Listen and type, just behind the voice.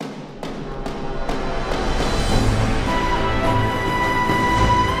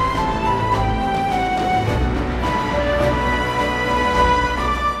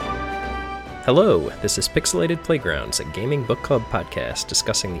Hello, this is Pixelated Playgrounds, a gaming book club podcast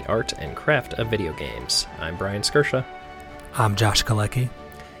discussing the art and craft of video games. I'm Brian Skirsha. I'm Josh Kalecki.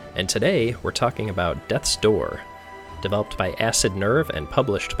 And today we're talking about Death's Door. Developed by Acid Nerve and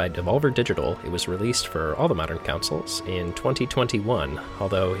published by Devolver Digital, it was released for all the modern consoles in 2021,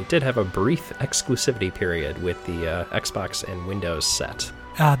 although it did have a brief exclusivity period with the Xbox and Windows set.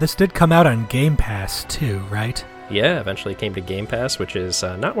 This did come out on Game Pass too, right? Yeah, eventually came to Game Pass, which is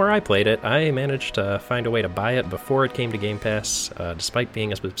not where I played it. I managed to find a way to buy it before it came to Game Pass, despite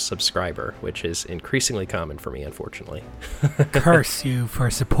being a subscriber, which is increasingly common for me, unfortunately. Curse you for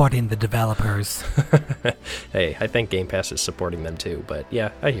supporting the developers. Hey, I think Game Pass is supporting them too, but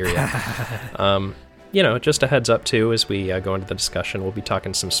yeah, I hear you. Just a heads up too, as we go into the discussion, we'll be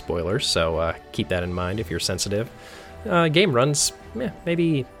talking some spoilers, so keep that in mind if you're sensitive. Game runs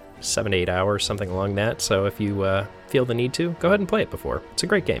maybe 7 to 8 hours, something along that, so if you feel the need to, go ahead and play it before. It's a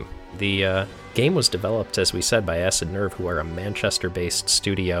great game. The game was developed, as we said, by Acid Nerve, who are a Manchester-based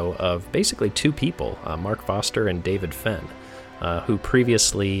studio of basically two people, Mark Foster and David Fenn, who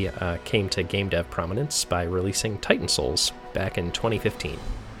previously came to game dev prominence by releasing Titan Souls back in 2015.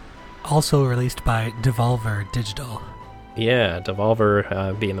 Also released by Devolver Digital. Yeah,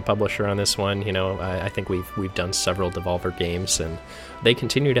 Devolver being the publisher on this one, I think we've done several Devolver games, and they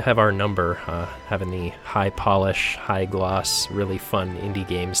continue to have our number, having the high polish, high gloss, really fun indie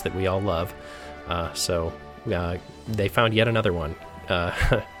games that we all love. So they found yet another one.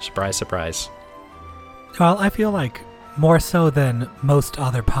 Surprise, surprise. Well, I feel like more so than most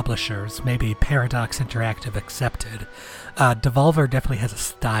other publishers, maybe Paradox Interactive accepted, Devolver definitely has a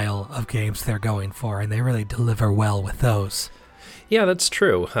style of games they're going for, and they really deliver well with those. Yeah, that's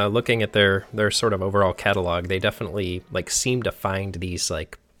true. Looking at their sort of overall catalog, they definitely seem to find these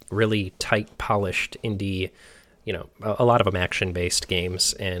really tight, polished indie, a lot of them action-based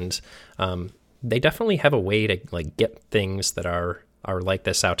games, and they definitely have a way to get things that are like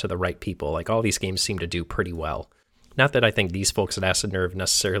this out to the right people. All these games seem to do pretty well. Not that I think these folks at Acid Nerve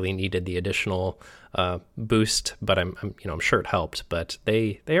necessarily needed the additional boost, but I'm sure it helped. But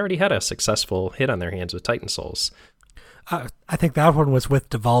they already had a successful hit on their hands with Titan Souls. I think that one was with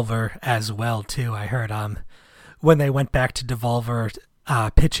Devolver as well too. I heard when they went back to Devolver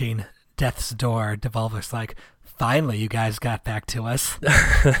pitching Death's Door, Devolver's like, finally, you guys got back to us.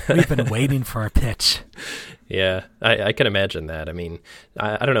 We've been waiting for a pitch. Yeah, I can imagine that. I mean,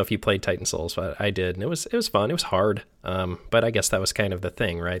 I don't know if you played Titan Souls, but I did, and it was fun. It was hard, but I guess that was kind of the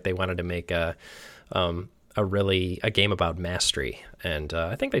thing, right? They wanted to make a game about mastery, and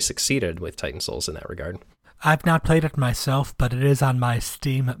I think they succeeded with Titan Souls in that regard. I've not played it myself, but it is on my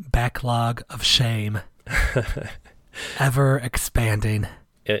Steam backlog of shame. Ever expanding.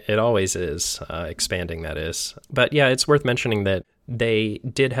 It always is, expanding, that is. But yeah, it's worth mentioning that they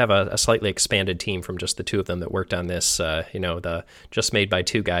did have a slightly expanded team from just the two of them that worked on this. The just made by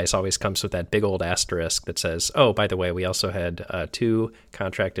two guys always comes with that big old asterisk that says, oh, by the way, we also had two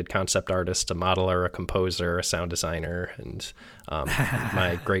contracted concept artists, a modeler, a composer, a sound designer, and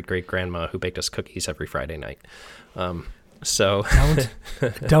my great-great-grandma who baked us cookies every Friday night. So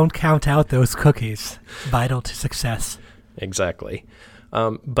don't count out those cookies. Vital to success. Exactly.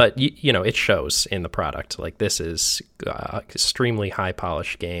 But it shows in the product. This is extremely high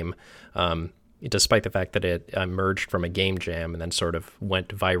polished game, despite the fact that it emerged from a game jam and then sort of went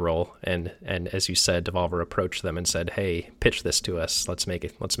viral. And as you said, Devolver approached them and said, "Hey, pitch this to us. Let's make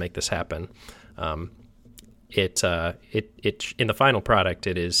this happen." It in the final product,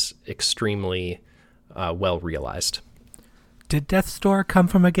 it is extremely well realized. Did Death's Door come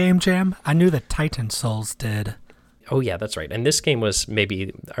from a game jam? I knew that Titan Souls did. Oh, yeah, that's right. And this game was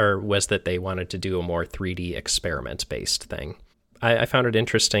was that they wanted to do a more 3D experiment-based thing. I found it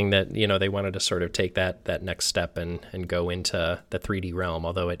interesting that, they wanted to sort of take that next step and go into the 3D realm,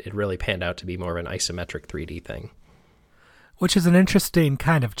 although it really panned out to be more of an isometric 3D thing. Which is an interesting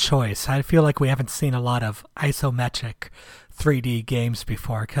kind of choice. I feel like we haven't seen a lot of isometric 3D games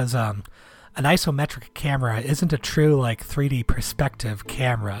before, because an isometric camera isn't a true 3D perspective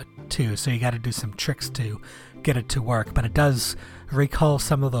camera, too, so you got to do some tricks to get it to work, but it does recall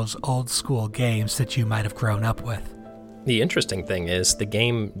some of those old school games that you might have grown up with. The interesting thing is the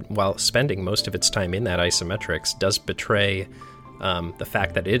game, while spending most of its time in that isometrics, does betray the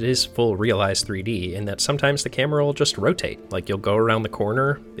fact that it is full realized 3D, in that sometimes the camera will just rotate. You'll go around the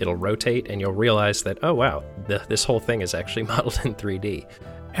corner, it'll rotate, and you'll realize that, oh wow, this whole thing is actually modeled in 3D.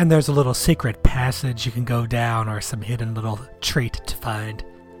 And there's a little secret passage you can go down, or some hidden little treat to find.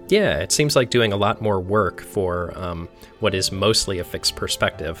 Yeah, it seems like doing a lot more work for what is mostly a fixed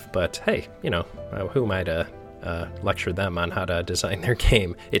perspective, but hey, who am I to lecture them on how to design their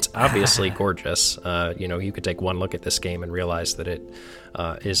game. It's obviously gorgeous. You could take one look at this game and realize that it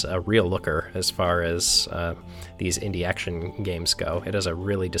is a real looker as far as these indie action games go. It has a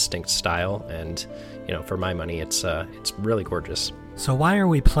really distinct style, and for my money, it's really gorgeous. So why are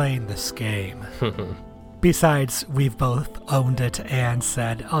we playing this game? Besides, we've both owned it and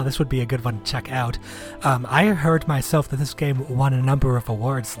said, oh, this would be a good one to check out. I heard myself that this game won a number of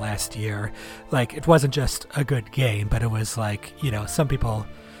awards last year. Like, it wasn't just a good game, but it was like, some people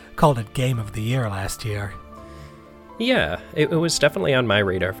called it Game of the Year last year. Yeah, it was definitely on my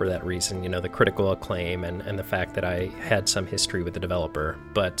radar for that reason, the critical acclaim and the fact that I had some history with the developer.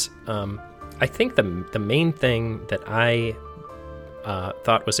 But I think the main thing that I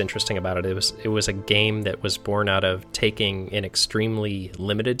thought was interesting about it was a game that was born out of taking an extremely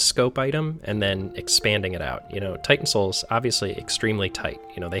limited scope item and then expanding it out. Titan Souls, obviously extremely tight.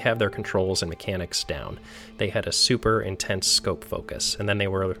 They have their controls and mechanics down. They had a super intense scope focus, and then they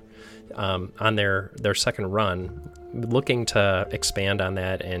were on their second run looking to expand on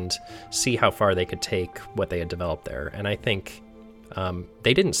that and see how far they could take what they had developed there. And I think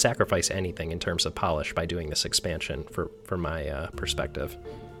they didn't sacrifice anything in terms of polish by doing this expansion, from my perspective.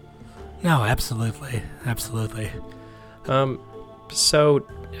 No, absolutely. So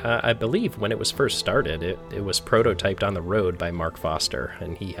I believe when it was first started, it was prototyped on the road by Mark Foster,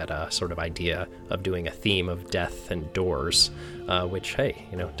 and he had a sort of idea of doing a theme of death and doors, which, hey,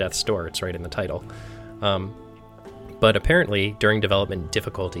 Death's Door, it's right in the title. But apparently, during development,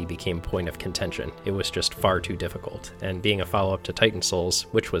 difficulty became a point of contention. It was just far too difficult. And being a follow-up to Titan Souls,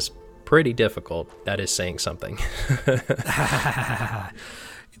 which was pretty difficult, that is saying something.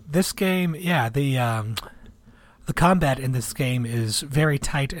 This game, yeah, the combat in this game is very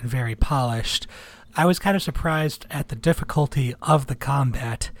tight and very polished. I was kind of surprised at the difficulty of the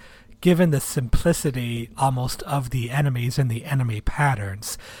combat, given the simplicity almost of the enemies and the enemy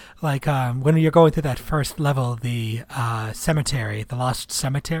patterns. Like when you're going through that first level, the cemetery, the Lost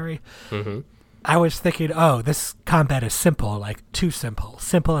Cemetery, I was thinking, oh, this combat is simple, like too simple.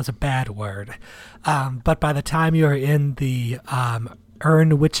 Simple is a bad word. But by the time you're in the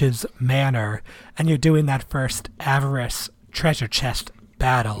Urn Witch's Manor and you're doing that first Avarice treasure chest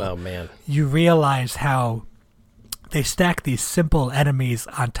battle, oh man, you realize how they stack these simple enemies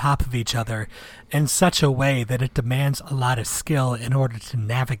on top of each other in such a way that it demands a lot of skill in order to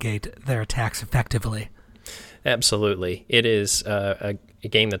navigate their attacks effectively. Absolutely. It is a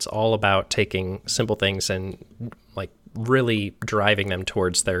game that's all about taking simple things and like really driving them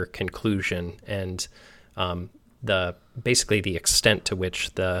towards their conclusion, and basically the extent to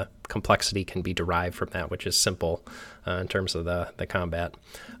which the complexity can be derived from that, which is simple in terms of the combat.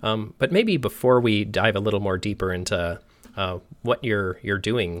 But maybe before we dive a little more deeper into what you're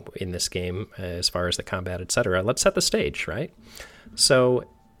doing in this game as far as the combat, etc., let's set the stage, right? So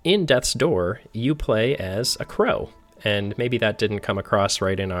in Death's Door, you play as a crow. And maybe that didn't come across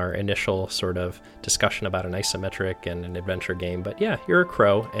right in our initial sort of discussion about an isometric and an adventure game. But yeah, you're a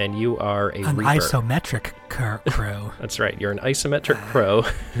crow, and you are a An reaper. isometric crow. That's right. You're an isometric crow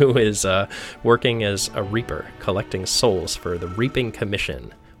who is working as a reaper, collecting souls for the Reaping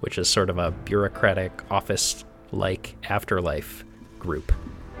Commission, which is sort of a bureaucratic, office-like afterlife group.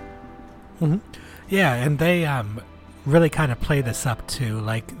 Mm-hmm. Yeah, and they really kind of play this up to,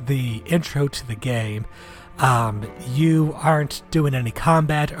 like, the intro to the game. You aren't doing any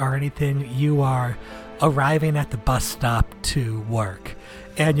combat or anything. You are arriving at the bus stop to work.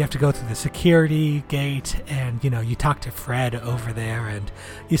 And you have to go through the security gate, and, you talk to Fred over there, and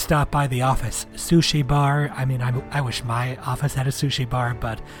you stop by the office sushi bar. I mean, I wish my office had a sushi bar,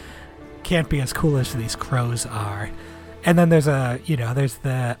 but can't be as cool as these crows are. And then there's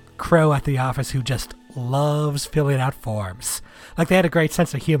the crow at the office who just loves filling out forms. Like, they had a great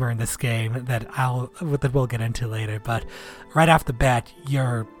sense of humor in this game that we'll get into later, but right off the bat,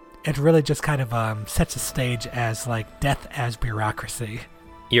 it really just kind of sets a stage as, like, death as bureaucracy.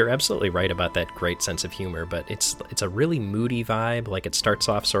 You're absolutely right about that great sense of humor, but it's a really moody vibe. Like, it starts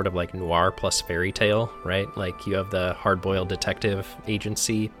off sort of like noir plus fairy tale, right? Like, you have the hard-boiled detective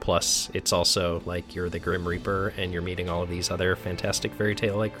agency, plus it's also like you're the Grim Reaper and you're meeting all of these other fantastic fairy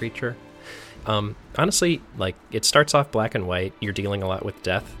tale-like creature. Honestly, like, it starts off black and white. You're dealing a lot with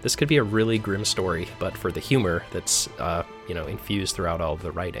death. This could be a really grim story, but for the humor that's infused throughout all of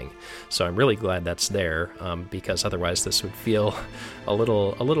the writing. So I'm really glad that's there, because otherwise this would feel a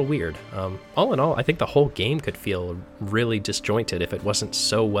little weird. All in all, I think the whole game could feel really disjointed if it wasn't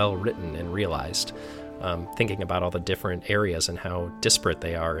so well written and realized. Thinking about all the different areas and how disparate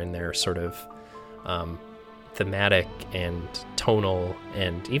they are in their sort of thematic and tonal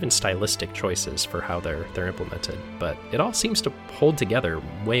and even stylistic choices for how they're implemented. But it all seems to hold together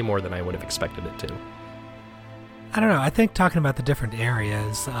way more than I would have expected it to. I don't know. I think talking about the different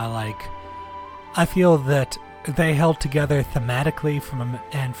areas, I feel that they held together thematically from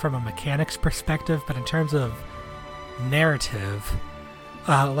a mechanics perspective, but in terms of narrative,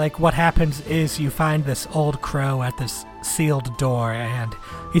 what happens is you find this old crow at this sealed door, and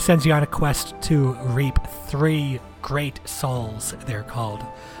he sends you on a quest to reap 3 great souls, they're called.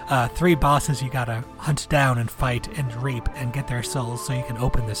 3 bosses you gotta hunt down and fight and reap and get their souls so you can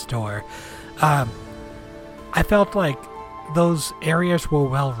open this door. I felt like those areas were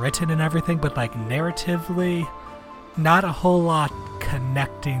well written and everything, but narratively, not a whole lot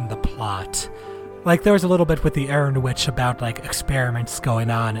connecting the plot. There was a little bit with the Errand Witch about experiments going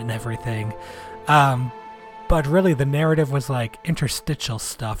on and everything, but really the narrative was interstitial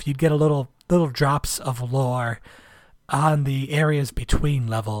stuff. You'd get a little drops of lore on the areas between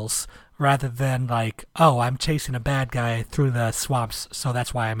levels, rather than oh, I'm chasing a bad guy through the swamps, so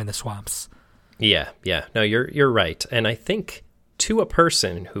that's why I'm in the swamps. Yeah. No, you're right. And I think to a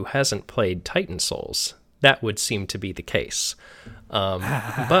person who hasn't played Titan Souls, that would seem to be the case.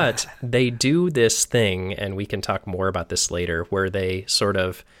 But they do this thing, and we can talk more about this later, where they sort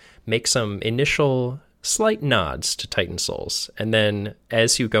of make some initial slight nods to Titan Souls. And then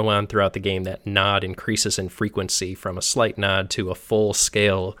as you go on throughout the game, that nod increases in frequency from a slight nod to a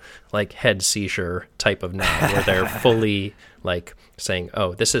full-scale, head seizure type of nod, where they're fully, saying,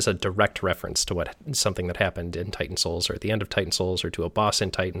 oh, this is a direct reference to something that happened in Titan Souls, or at the end of Titan Souls, or to a boss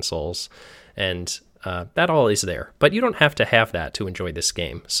in Titan Souls. And that all is there. But you don't have to have that to enjoy this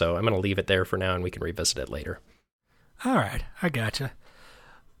game. So I'm going to leave it there for now, and we can revisit it later. All right, I gotcha.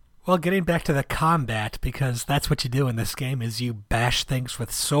 Well, getting back to the combat, because that's what you do in this game, is you bash things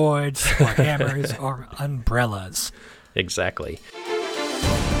with swords or hammers or umbrellas. Exactly.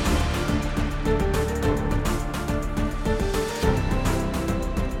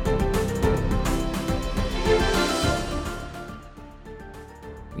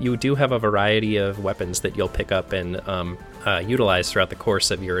 You do have a variety of weapons that you'll pick up and utilize throughout the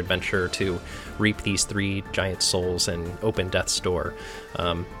course of your adventure to reap these 3 giant souls and open Death's Door.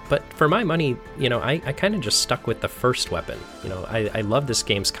 But for my money, I kind of just stuck with the first weapon. I love this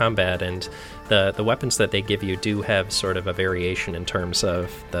game's combat, and the weapons that they give you do have sort of a variation in terms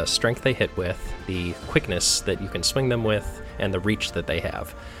of the strength they hit with, the quickness that you can swing them with, and the reach that they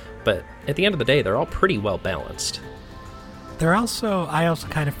have. But at the end of the day, they're all pretty well balanced. I also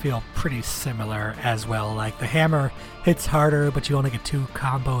kind of feel pretty similar as well. The hammer hits harder, but you only get 2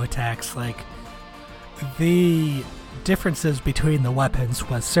 combo attacks. The differences between the weapons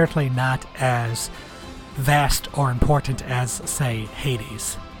was certainly not as vast or important as, say,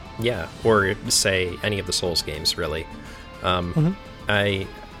 Hades. Yeah, or say any of the Souls games, really.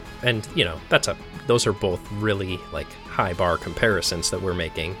 Those are both really high bar comparisons that we're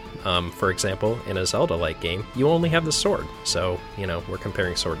making. For example, in a Zelda-like game, you only have the sword, so we're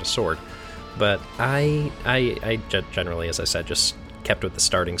comparing sword to sword. But I generally, as I said, just kept with the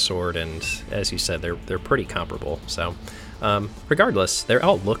starting sword, and as you said, they're pretty comparable. So regardless, they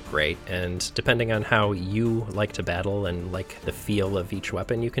all look great, and depending on how you like to battle and the feel of each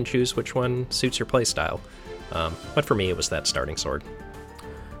weapon, you can choose which one suits your playstyle. But for me, it was that starting sword.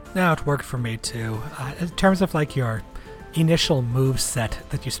 No, it worked for me too. In terms of your initial move set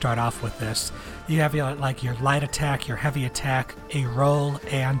that you start off with this, you have your light attack, your heavy attack, a roll,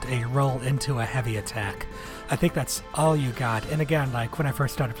 and a roll into a heavy attack. I think that's all you got. And again, when I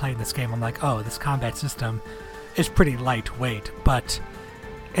first started playing this game, I'm oh, this combat system is pretty lightweight, but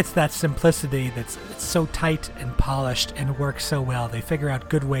it's that simplicity that's so tight and polished and works so well. They figure out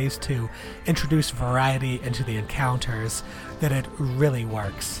good ways to introduce variety into the encounters that it really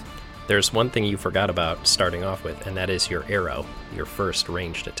works. There's one thing you forgot about starting off with, and that is your arrow, your first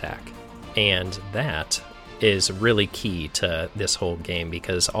ranged attack. And that is really key to this whole game,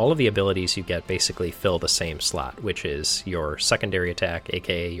 because all of the abilities you get basically fill the same slot, which is your secondary attack,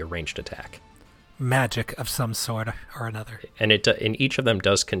 aka your ranged attack. Magic of some sort or another. And each of them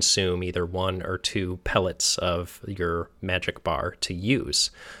does consume either 1 or 2 pellets of your magic bar to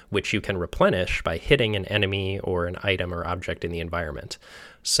use, which you can replenish by hitting an enemy or an item or object in the environment.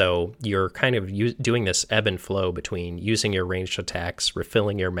 So you're kind of doing this ebb and flow between using your ranged attacks,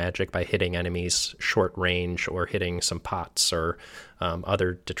 refilling your magic by hitting enemies short range or hitting some pots or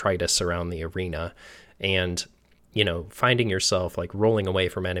other detritus around the arena. And finding yourself like rolling away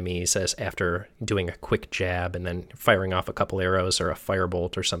from enemies as after doing a quick jab and then firing off a couple arrows or a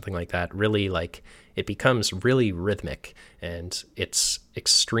firebolt or something like that, really like it becomes really rhythmic, and it's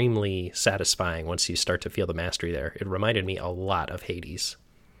extremely satisfying once you start to feel the mastery there. It reminded me a lot of Hades.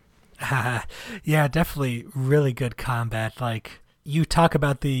 Yeah, definitely really good combat. Like, you talk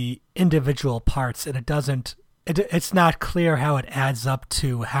about the individual parts, and it's not clear how it adds up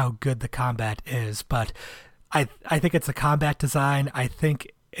to how good the combat is, but I think it's a combat design. I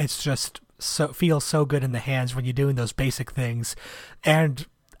think it's just feels so good in the hands when you're doing those basic things. And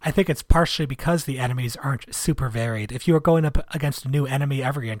I think it's partially because the enemies aren't super varied. If you were going up against a new enemy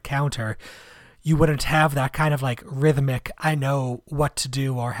every encounter, you wouldn't have that kind of like rhythmic, I know what to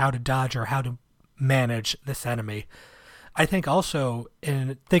do or how to dodge or how to manage this enemy. I think also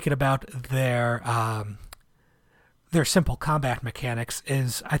in thinking about their simple combat mechanics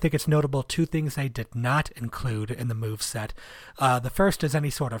is, I think it's notable two things they did not include in the moveset. The first is any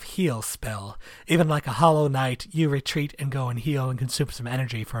sort of heal spell. Even like a Hollow Knight, you retreat and go and heal and consume some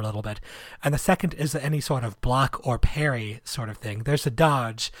energy for a little bit. And the second is any sort of block or parry sort of thing. There's a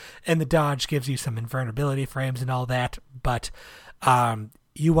dodge, and the dodge gives you some invulnerability frames and all that, but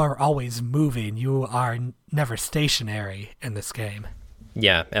you are always moving. You are never stationary in this game.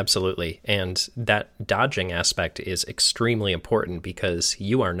 Yeah, absolutely. And that dodging aspect is extremely important because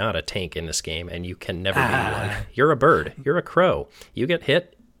you are not a tank in this game, and you can never be one. You're a bird. You're a crow. You get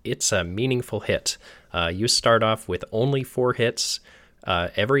hit, it's a meaningful hit. You start off with only 4 hits.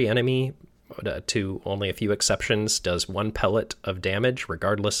 Every enemy, to only a few exceptions, does 1 pellet of damage,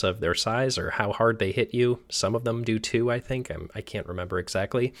 regardless of their size or how hard they hit you. Some of them do 2, I think. I can't remember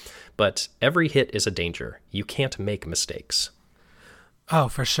exactly. But every hit is a danger. You can't make mistakes. Oh,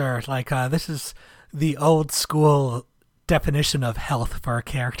 for sure. Like, this is the old school definition of health for a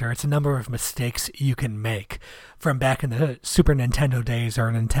character. It's a number of mistakes you can make from back in the Super Nintendo days or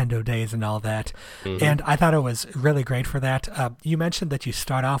Nintendo days and all that. Mm-hmm. And I thought it was really great for that. You mentioned that you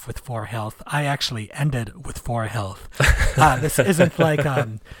start off with 4 health. I actually ended with 4 health. This isn't like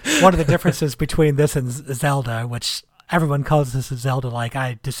one of the differences between this and Zelda, which everyone calls this a Zelda. Like,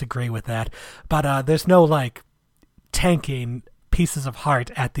 I disagree with that. But there's no, like, tanking pieces of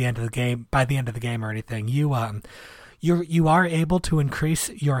heart at the end of the game, by the end of the game or anything. You are able to increase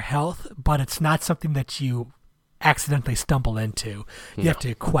your health, but it's not something that you accidentally stumble into. You have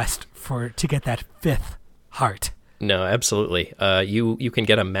to quest to get that 5th heart. No, absolutely. You can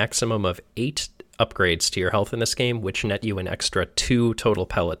get a maximum of 8 upgrades to your health in this game, which net you an extra 2 total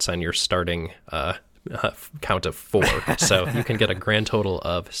pellets on your starting count of 4. So you can get a grand total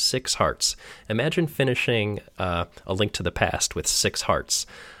of 6 hearts. Imagine finishing A Link to the Past with 6 hearts,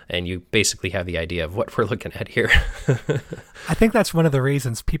 and you basically have the idea of what we're looking at here. I think that's one of the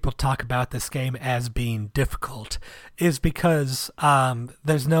reasons people talk about this game as being difficult, is because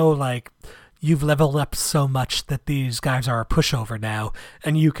there's no, like, you've leveled up so much that these guys are a pushover now,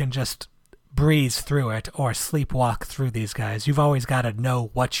 and you can just breeze through it or sleepwalk through these guys. You've always got to know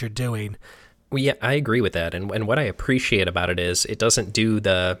what you're doing. Well, yeah, I agree with that. And what I appreciate about it is it doesn't do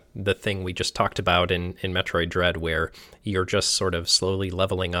the thing we just talked about in Metroid Dread, where you're just sort of slowly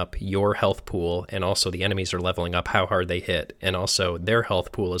leveling up your health pool, and also the enemies are leveling up how hard they hit, and also their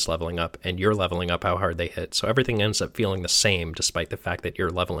health pool is leveling up, and you're leveling up how hard they hit. So everything ends up feeling the same, despite the fact that you're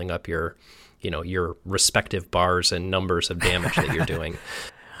leveling up your respective bars and numbers of damage that you're doing.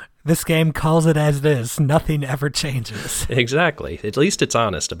 This game calls it as it is. Nothing ever changes. Exactly. At least it's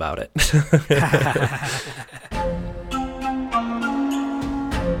honest about it.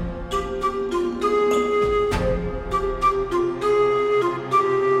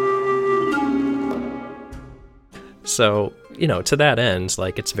 So, to that end,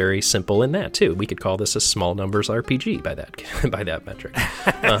 like, it's very simple in that too. We could call this a small numbers RPG by that metric.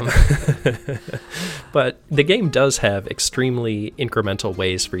 But the game does have extremely incremental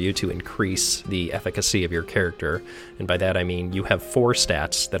ways for you to increase the efficacy of your character. And by that I mean you have 4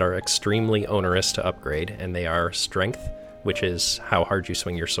 stats that are extremely onerous to upgrade, and they are Strength, which is how hard you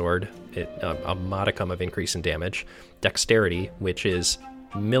swing your sword, a modicum of increase in damage. Dexterity, which is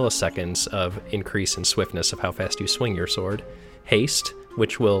milliseconds of increase in swiftness of how fast you swing your sword. Haste,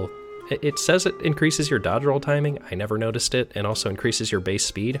 which it says it increases your dodge roll timing. I never noticed it. And also increases your base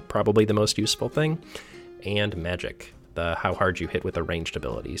speed, probably the most useful thing. And Magic, how hard you hit with the ranged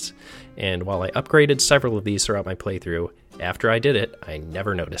abilities. And while I upgraded several of these throughout my playthrough, after I did it, I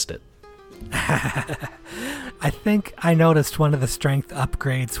never noticed it. I think I noticed one of the strength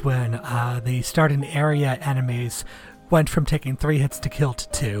upgrades when the starting area enemies went from taking 3 hits to kill to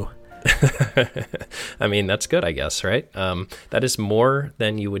 2. I mean, that's good, I guess, right? That is more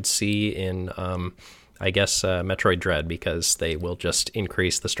than you would see in I guess Metroid Dread, because they will just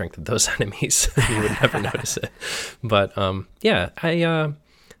increase the strength of those enemies. You would never notice it. But yeah,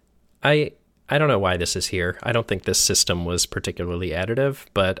 I don't know why this is here. I don't think this system was particularly additive,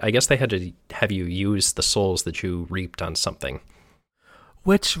 but I guess they had to have you use the souls that you reaped on something.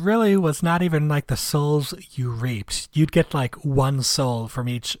 Which really was not even like the souls you reaped. You'd get like one soul from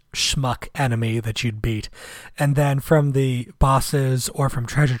each schmuck enemy that you'd beat. And then from the bosses or from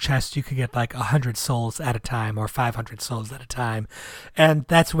treasure chests, you could get like 100 souls at a time or 500 souls at a time. And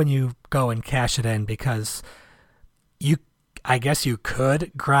that's when you go and cash it in, because I guess you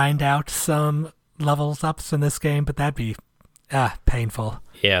could grind out some levels ups in this game, but that'd be painful.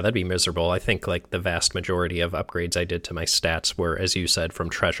 Yeah, that'd be miserable. I think like the vast majority of upgrades I did to my stats were, as you said, from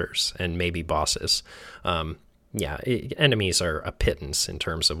treasures and maybe bosses. Enemies are a pittance in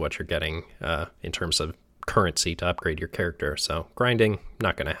terms of what you're getting in terms of currency to upgrade your character. So grinding,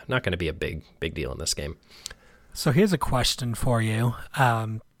 not gonna be a big deal in this game. So here's a question for you.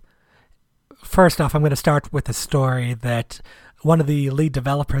 First off, I'm going to start with a story that one of the lead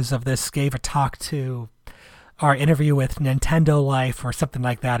developers of this gave a talk to our interview with Nintendo Life or something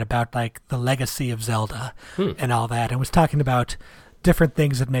like that about like the legacy of Zelda and all that, and was talking about different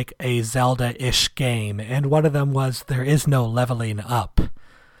things that make a Zelda-ish game. And one of them was there is no leveling up.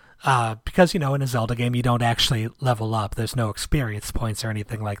 Because, in a Zelda game, you don't actually level up. There's no experience points or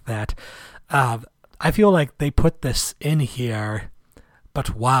anything like that. I feel like they put this in here,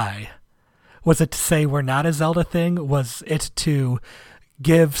 but why? Was it to say we're not a Zelda thing? Was it to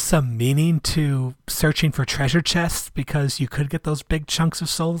give some meaning to searching for treasure chests because you could get those big chunks of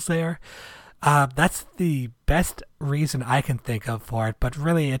souls there? That's the best reason I can think of for it, but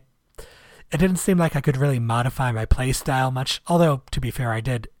really it didn't seem like I could really modify my playstyle much, although, to be fair, I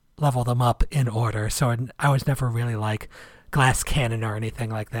did level them up in order, so I was never really like glass cannon or anything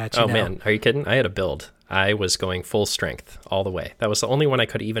like that. Man, are you kidding? I had a build. I was going full strength all the way. That was the only one I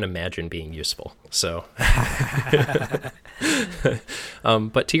could even imagine being useful. So,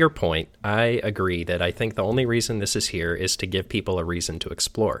 but to your point, I agree that I think the only reason this is here is to give people a reason to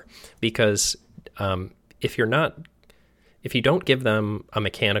explore. Because if you don't give them a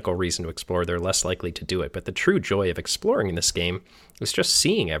mechanical reason to explore, they're less likely to do it. But the true joy of exploring in this game is just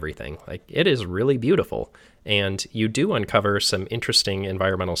seeing everything. Like, it is really beautiful. And you do uncover some interesting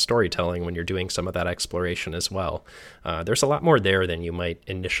environmental storytelling when you're doing some of that exploration as well. There's a lot more there than you might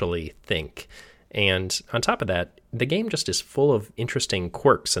initially think. And on top of that, the game just is full of interesting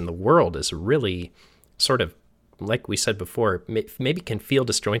quirks, and the world is really sort of, like we said before, maybe can feel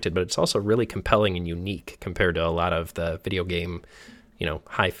disjointed, but it's also really compelling and unique compared to a lot of the video game,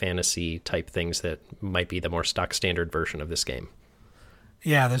 high fantasy type things that might be the more stock standard version of this game.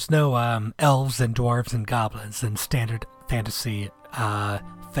 Yeah, there's no elves and dwarves and goblins and standard fantasy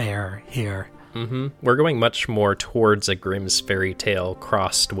fare here. Mm-hmm. We're going much more towards a Grimm's fairy tale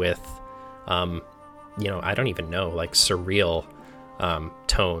crossed with, I don't even know, like surreal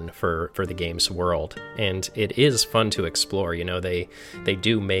tone for the game's world. And it is fun to explore. They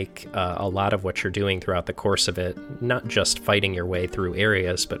do make a lot of what you're doing throughout the course of it, not just fighting your way through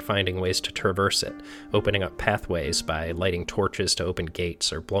areas, but finding ways to traverse it, opening up pathways by lighting torches to open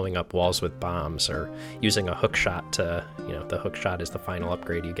gates, or blowing up walls with bombs, or using a hook shot to, the hook shot is the final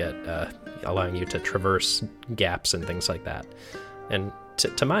upgrade you get, allowing you to traverse gaps and things like that. And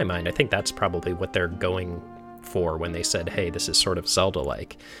to my mind, I think that's probably what they're going for when they said, hey, this is sort of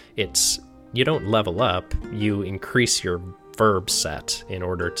Zelda-like. It's, you don't level up, you increase your verb set in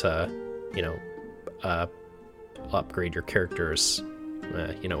order to, upgrade your character's,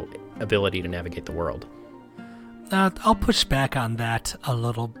 ability to navigate the world. I'll push back on that a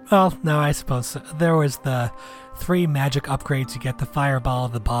little. Well, no, I suppose there was the 3 magic upgrades. You get the fireball,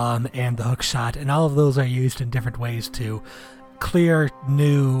 the bomb, and the hook shot, and all of those are used in different ways to clear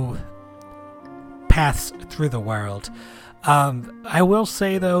new paths through the world. I will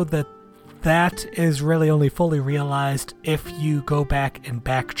say, though, that is really only fully realized if you go back and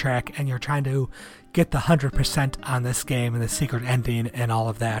backtrack and you're trying to get the 100% on this game and the secret ending and all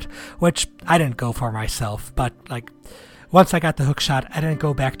of that, which I didn't go for myself. But once I got the hook shot, I didn't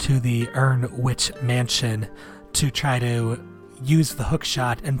go back to the Earn Witch Mansion to try to use the hook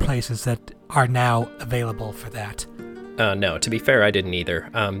shot in places that are now available for that. No, to be fair, I didn't either.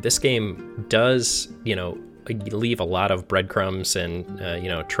 This game does, leave a lot of breadcrumbs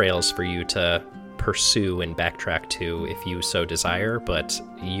and, trails for you to pursue and backtrack to if you so desire, but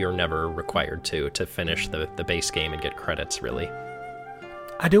you're never required to finish the base game and get credits, really.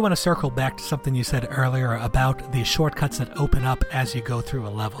 I do want to circle back to something you said earlier about the shortcuts that open up as you go through a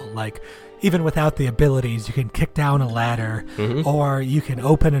level. Like, even without the abilities, you can kick down a ladder, or you can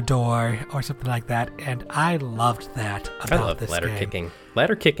open a door, or something like that. And I loved that about I love this ladder game. kicking.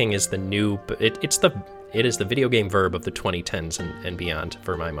 Ladder kicking is the new. It is the video game verb of the 2010s and beyond,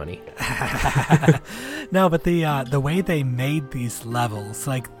 for my money. No, but the way they made these levels,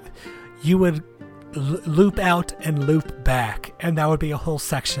 like you would loop out and loop back, and that would be a whole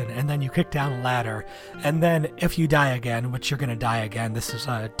section, and then you kick down a ladder, and then if you die again, which you're going to die again, this is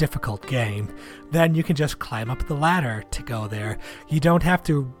a difficult game, then you can just climb up the ladder to go there. You don't have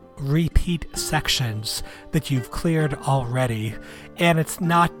to repeat sections that you've cleared already, and it's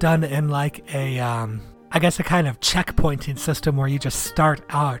not done in like a I guess a kind of checkpointing system where you just start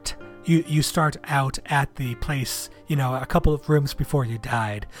out. You start out at the place, a couple of rooms before you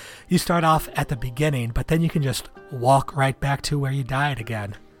died. You start off at the beginning, but then you can just walk right back to where you died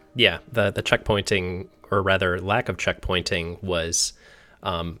again. Yeah, the checkpointing, or rather lack of checkpointing, was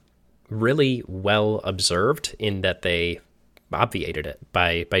really well observed in that they obviated it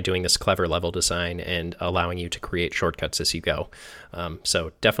by doing this clever level design and allowing you to create shortcuts as you go.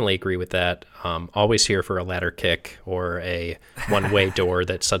 So definitely agree with that. Always here for a ladder kick or a one-way door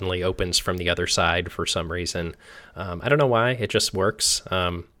that suddenly opens from the other side for some reason. I don't know why, it just works.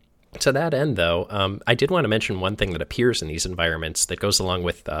 To that end, though, I did want to mention one thing that appears in these environments that goes along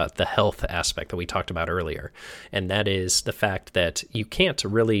with the health aspect that we talked about earlier, and that is the fact that you can't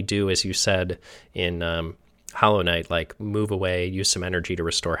really do, as you said in Hollow Knight, like move away, use some energy to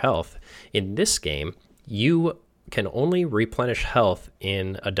restore health. In this game, you can only replenish health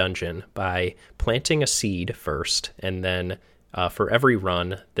in a dungeon by planting a seed first, and then for every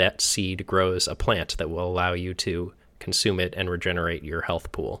run, that seed grows a plant that will allow you to consume it and regenerate your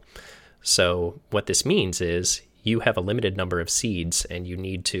health pool. So what this means is you have a limited number of seeds, and you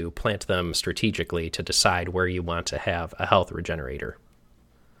need to plant them strategically to decide where you want to have a health regenerator.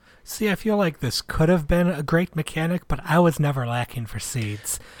 See, I feel like this could have been a great mechanic, but I was never lacking for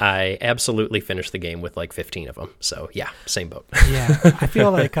seeds. I absolutely finished the game with like 15 of them. So yeah, same boat. Yeah, I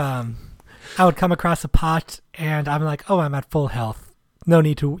feel like I would come across a pot and I'm like, oh, I'm at full health. No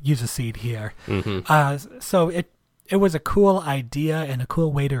need to use a seed here. So it was a cool idea and a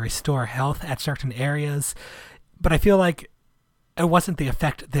cool way to restore health at certain areas, but I feel like it wasn't the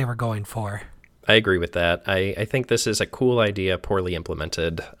effect they were going for. I agree with that. I think this is a cool idea, poorly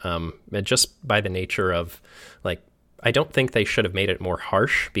implemented. And just by the nature of, like, I don't think they should have made it more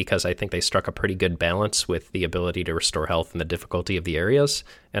harsh, because I think they struck a pretty good balance with the ability to restore health and the difficulty of the areas.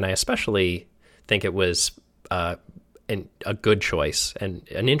 And I especially think it was a good choice and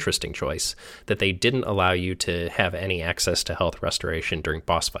an interesting choice that they didn't allow you to have any access to health restoration during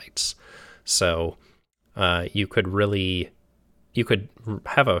boss fights. So you could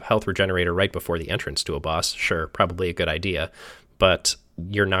have a health regenerator right before the entrance to a boss. Sure, probably a good idea, but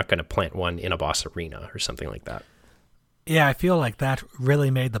you're not going to plant one in a boss arena or something like that. Yeah, I feel like that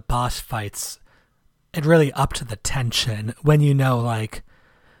really made the boss fights, it really upped the tension when like,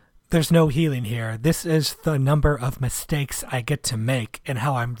 there's no healing here. This is the number of mistakes I get to make in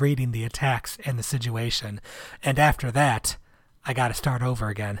how I'm reading the attacks and the situation. And after that, I got to start over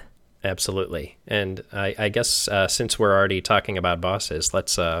again. Absolutely. And I guess since we're already talking about bosses,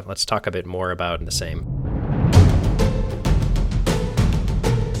 let's talk a bit more about the same.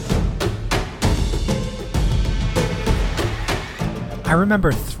 I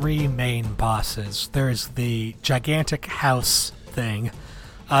remember 3 main bosses. There's the gigantic house thing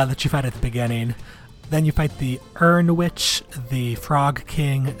that you fight at the beginning. Then you fight the Urn Witch, the Frog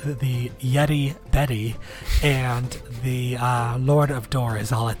King, the Yeti Betty, and the Lord of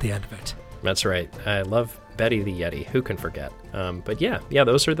Doors all at the end of it. That's right. I love Betty the Yeti. Who can forget? But yeah,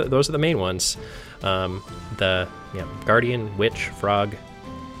 those are the main ones. The Guardian, Witch, Frog,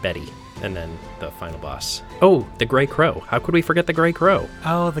 Betty, and then the final boss. Oh, the Grey Crow. How could we forget the Grey Crow?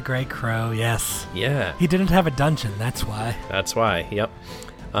 Oh, the Grey Crow. Yes. Yeah. He didn't have a dungeon. That's why. That's why. Yep.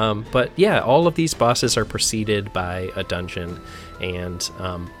 But yeah, all of these bosses are preceded by a dungeon, and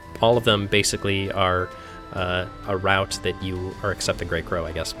all of them basically are a route that you, or except the Grey Crow,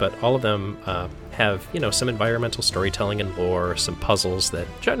 I guess, but all of them have, some environmental storytelling and lore, some puzzles that,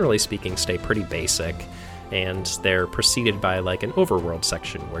 generally speaking, stay pretty basic, and they're preceded by like an overworld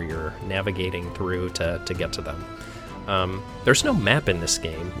section where you're navigating through to get to them. There's no map in this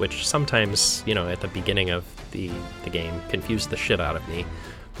game, which sometimes, at the beginning of the game confused the shit out of me.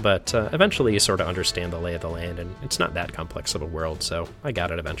 But eventually you sort of understand the lay of the land, and it's not that complex of a world, so I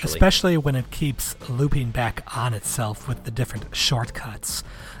got it eventually. Especially when it keeps looping back on itself with the different shortcuts.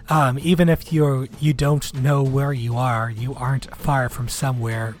 Even if you don't know where you aren't far from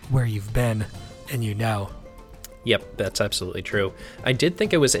somewhere where you've been, and Yep, that's absolutely true. I did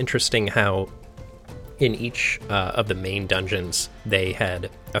think it was interesting how in each of the main dungeons, they had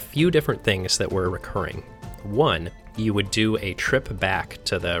a few different things that were recurring. One, you would do a trip back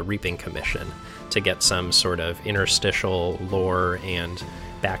to the Reaping Commission to get some sort of interstitial lore and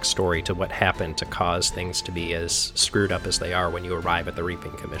backstory to what happened to cause things to be as screwed up as they are when you arrive at the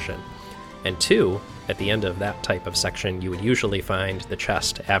Reaping Commission. And two, at the end of that type of section, you would usually find the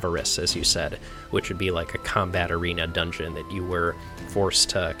chest Avarice, as you said, which would be like a combat arena dungeon that you were forced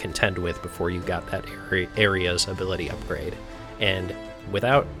to contend with before you got that area's ability upgrade. And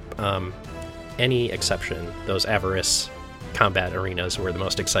without any exception, those Avarice combat arenas were the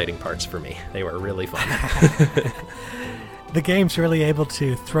most exciting parts for me. They were really fun. The game's really able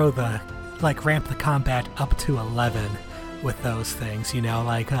to throw ramp the combat up to 11 with those things,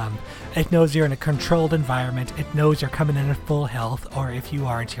 it knows you're in a controlled environment, it knows you're coming in at full health, or if you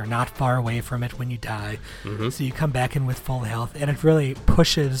aren't, you're not far away from it when you die. Mm-hmm. So you come back in with full health, and it really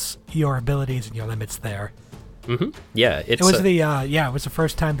pushes your abilities and your limits there. Mm-hmm. Yeah, it was the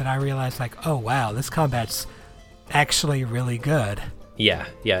first time that I realized, oh wow, this combat's actually really good. Yeah,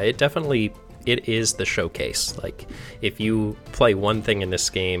 it is the showcase. If you play one thing in this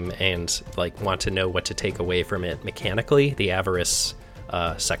game and want to know what to take away from it mechanically, the Avarice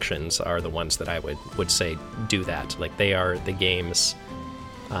sections are the ones that I would say do that. They are the game's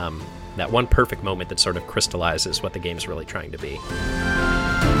that one perfect moment that sort of crystallizes what the game's really trying to be.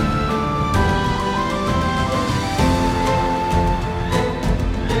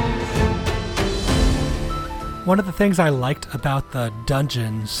 One of the things I liked about the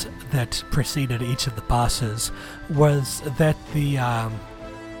dungeons that preceded each of the bosses was that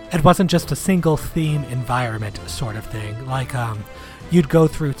it wasn't just a single theme environment sort of thing. You'd go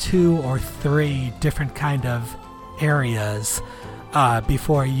through 2 or 3 different kind of areas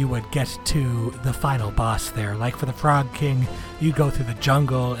before you would get to the final boss there. For the Frog King, you'd go through the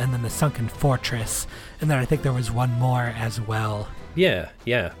jungle and then the Sunken Fortress, and then I think there was one more as well. Yeah.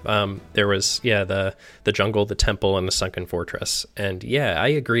 There was, the jungle, the temple, and the Sunken Fortress. And I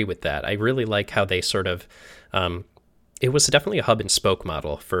agree with that. I really like how they sort of, it was definitely a hub and spoke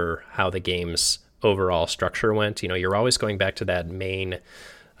model for how the game's overall structure went. You're always going back to that main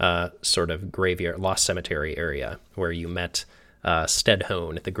sort of graveyard, Lost Cemetery area where you met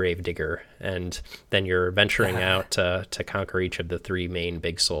Stedhone, the Gravedigger, and then you're venturing out to conquer each of the 3 main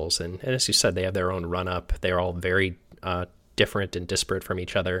big souls. And as you said, they have their own run-up. They're all very different and disparate from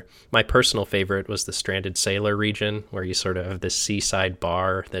each other. My personal favorite was the Stranded Sailor region, where you sort of have this seaside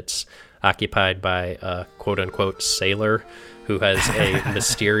bar that's occupied by a quote-unquote sailor who has a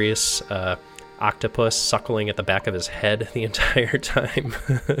mysterious octopus suckling at the back of his head the entire time.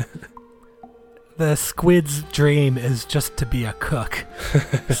 The squid's dream is just to be a cook.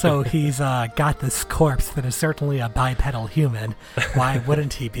 So he's got this corpse that is certainly a bipedal human. Why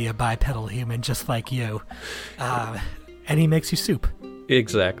wouldn't he be a bipedal human just like you? And he makes you soup.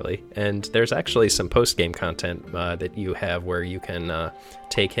 Exactly. And there's actually some post-game content that you have where you can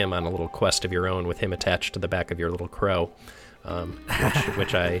take him on a little quest of your own with him attached to the back of your little crow.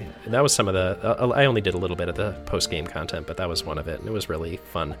 That was some of I only did a little bit of the post-game content, but that was one of it, and it was really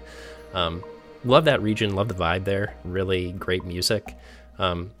fun. Love that region, love the vibe there, really great music.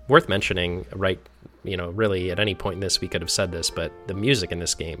 Worth mentioning, really at any point in this we could have said this, but the music in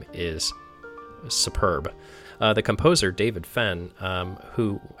this game is superb. The composer, David Fenn,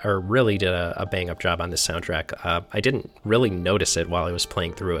 who really did a bang-up job on this soundtrack. I didn't really notice it while I was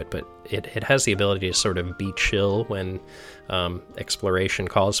playing through it, but it has the ability to sort of be chill when exploration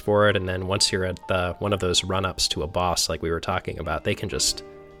calls for it, and then once you're at one of those run-ups to a boss like we were talking about, they can just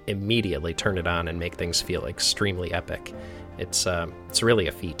immediately turn it on and make things feel extremely epic. It's really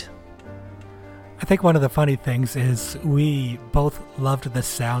a feat. I think one of the funny things is we both loved the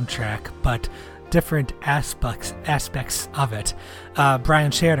soundtrack, but different aspects of it.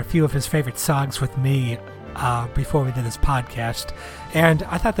 Brian shared a few of his favorite songs with me before we did this podcast, and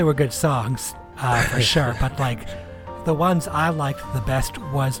I thought they were good songs for sure, but the ones I liked the best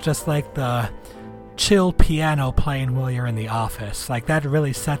was just the chill piano playing while you're in the office. That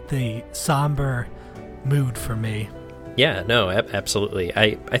really set the somber mood for me. Yeah, no, absolutely.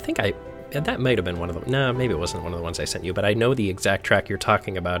 I think that might have been one of them. No, maybe it wasn't one of the ones I sent you, but I know the exact track you're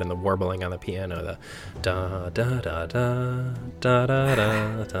talking about and the warbling on the piano, the da da da da da da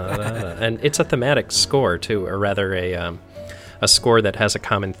da da da, and it's a thematic score too, or rather a score that has a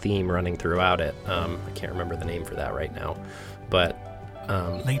common theme running throughout it. I can't remember the name for that right now, but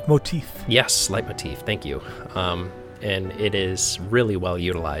leitmotif. Yes, leitmotif. Thank you. And it is really well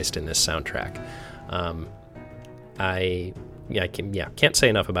utilized in this soundtrack. I can't say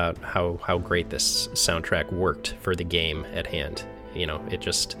enough about how great this soundtrack worked for the game at hand. It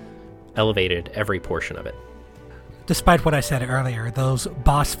just elevated every portion of it. Despite what I said earlier, those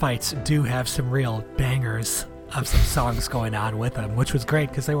boss fights do have some real bangers of some songs going on with them, which was great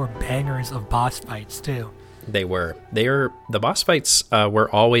because they were bangers of boss fights too. They were. The boss fights were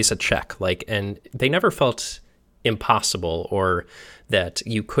always a check, and they never felt impossible or that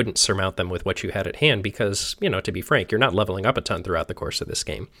you couldn't surmount them with what you had at hand because, to be frank, you're not leveling up a ton throughout the course of this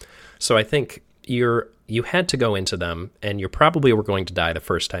game. So I think you had to go into them, and you probably were going to die the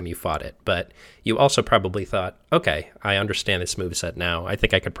first time you fought it, but you also probably thought, okay, I understand this moveset now. I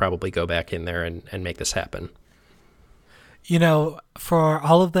think I could probably go back in there and make this happen. For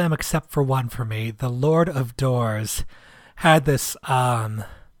all of them except for one for me, the Lord of Doors had this,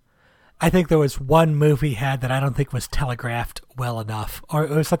 I think there was one move he had that I don't think was telegraphed well enough, or it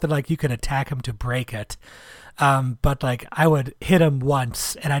was something like you could attack him to break it. But I would hit him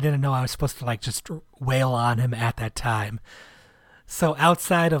once and I didn't know I was supposed to just wail on him at that time. So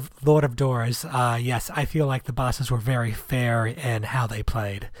outside of Lord of Doors, yes, I feel like the bosses were very fair in how they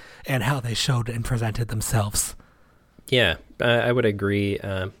played and how they showed and presented themselves. Yeah, I would agree.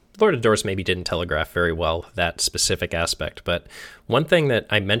 Lord of Doors maybe didn't telegraph very well that specific aspect, but one thing that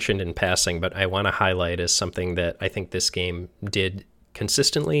I mentioned in passing, but I want to highlight is something that I think this game did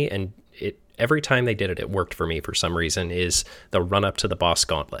consistently, and every time they did it, it worked for me for some reason, is the run up to the boss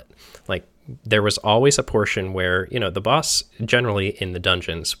gauntlet. There was always a portion where, the boss generally in the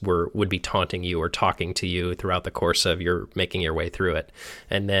dungeons would be taunting you or talking to you throughout the course of your making your way through it.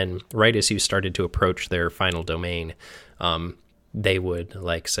 And then right as you started to approach their final domain, they would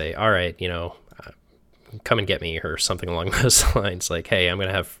say, all right, come and get me, or something along those lines. Hey, I'm going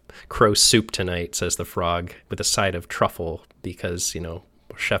to have crow soup tonight, says the frog, with a side of truffle because,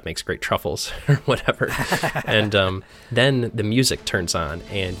 chef makes great truffles or whatever. And then the music turns on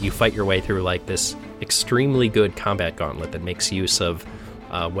and you fight your way through this extremely good combat gauntlet that makes use of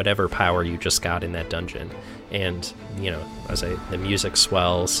whatever power you just got in that dungeon. And, the music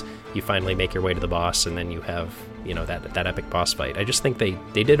swells, you finally make your way to the boss, and then you have, that epic boss fight. I just think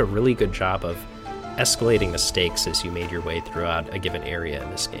they did a really good job of escalating the stakes as you made your way throughout a given area in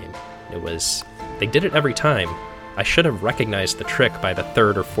this game. They did it every time. I should have recognized the trick by the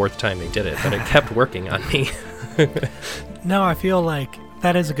third or fourth time they did it, but it kept working on me. No, I feel like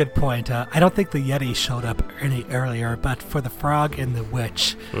that is a good point. I don't think the Yeti showed up any earlier, but for the frog and the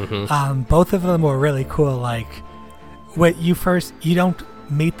witch, both of them were really cool. When you don't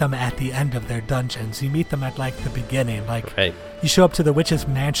meet them at the end of their dungeons. You meet them at the beginning. Right. You show up to the witch's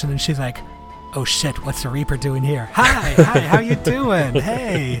mansion and she's like, oh shit, what's the Reaper doing here? Hi, how you doing?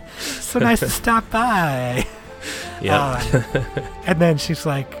 Hey, so nice to stop by. Yeah. And then she's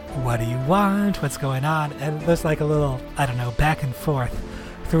like, what do you want? What's going on? And there's a little, back and forth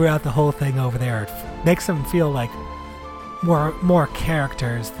throughout the whole thing over there. It makes them feel like more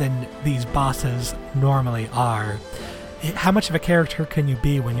characters than these bosses normally are. How much of a character can you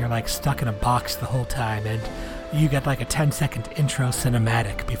be when you're stuck in a box the whole time and you get a 10-second intro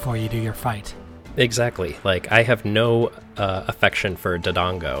cinematic before you do your fight? Exactly. I have no affection for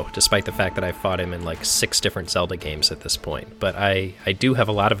Dodongo, despite the fact that I fought him in 6 different Zelda games at this point. But I do have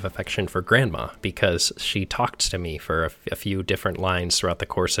a lot of affection for Grandma because she talked to me for a few different lines throughout the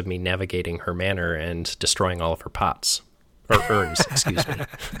course of me navigating her manor and destroying all of her pots. Or urns, excuse me.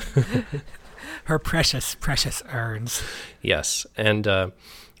 Her precious, precious urns. Yes. And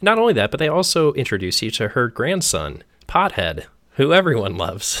not only that, but they also introduce you to her grandson, Pothead, who everyone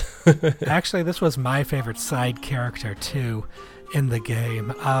loves. Actually, this was my favorite side character, too, in the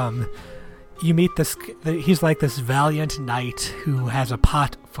game. You meet he's this valiant knight who has a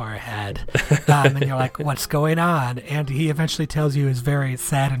pot for a head. And you're like, what's going on? And he eventually tells you his very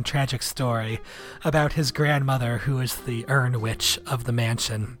sad and tragic story about his grandmother, who is the urn witch of the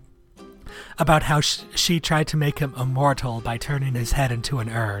mansion. About how she tried to make him immortal by turning his head into an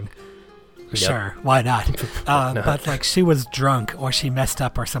urn. Yep. Sure, why not? No. But she was drunk or she messed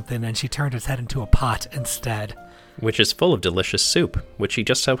up or something and she turned his head into a pot instead. Which is full of delicious soup, which he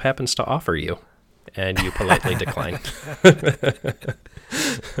just so happens to offer you. And you politely decline.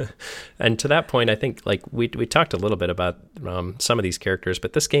 And to that point, I think we talked a little bit about some of these characters,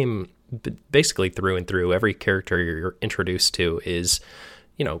 but this game, basically through and through, every character you're introduced to is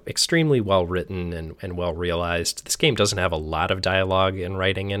extremely well written and well realized. This game doesn't have a lot of dialogue and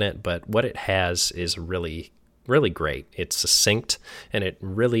writing in it, but what it has is really, really great. It's succinct and it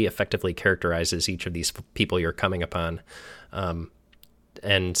really effectively characterizes each of these people you're coming upon.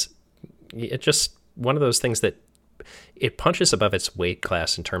 And it's just one of those things that it punches above its weight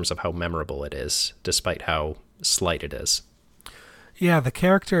class in terms of how memorable it is, despite how slight it is. Yeah, the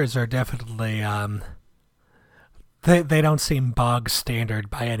characters are definitely they don't seem bog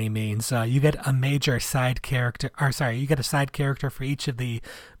standard by any means. You get a major side character, or sorry, you get a side character for each of the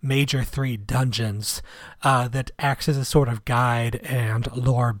major 3 dungeons that acts as a sort of guide and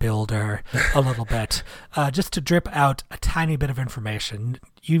lore builder a little bit, just to drip out a tiny bit of information.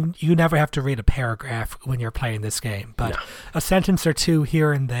 You never have to read a paragraph when you're playing this game, but a sentence or two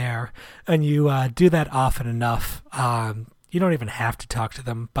here and there, and you do that often enough. You don't even have to talk to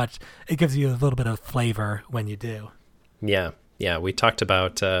them, but it gives you a little bit of flavor when you do. Yeah. We talked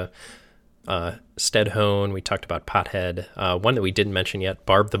about Steadhone. We talked about Pothead. One that we didn't mention yet,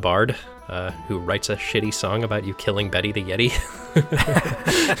 Barb the Bard, who writes a shitty song about you killing Betty the Yeti.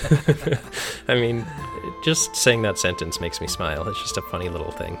 I mean, just saying that sentence makes me smile. It's just a funny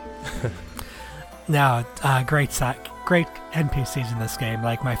little thing. Now, great NPCs in this game.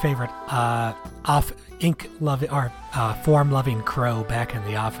 Like my favorite, form-loving crow back in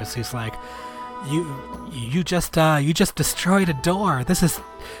the office. He's like, you just destroyed a door. This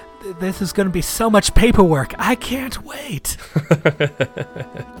is going to be so much paperwork. I can't wait.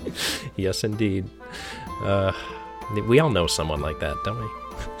 Yes, indeed. We all know someone like that, don't we?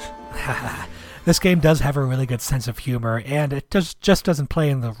 This game does have a really good sense of humor, and it just doesn't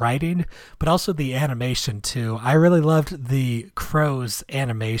play in the writing, but also the animation, too. I really loved the crow's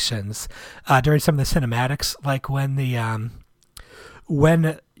animations during some of the cinematics, like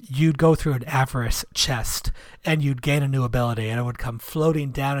when you'd go through an avarice chest, and you'd gain a new ability, and it would come floating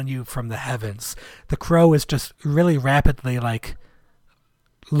down on you from the heavens. The crow is just really rapidly, like,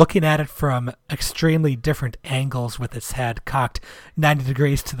 looking at it from extremely different angles with its head cocked 90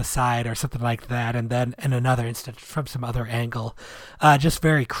 degrees to the side or something like that, and then in another instant from some other angle. Just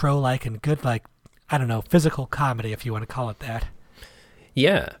very crow-like and good, like, I don't know, physical comedy, if you want to call it that.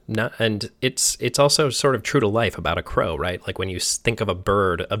 Yeah, and it's also sort of true to life about a crow, right? Like when you think of a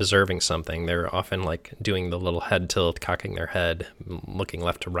bird observing something, they're often like doing the little head tilt, cocking their head, looking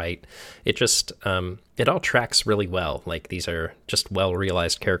left to right. It just it all tracks really well. Like these are just well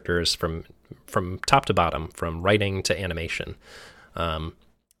realized characters from top to bottom, from writing to animation.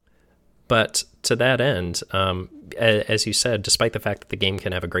 But to that end, as you said, despite the fact that the game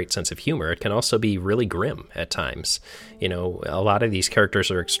can have a great sense of humor, it can also be really grim at times. You know, a lot of these characters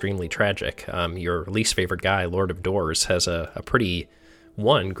are extremely tragic. Your least favorite guy, Lord of Doors, has a pretty,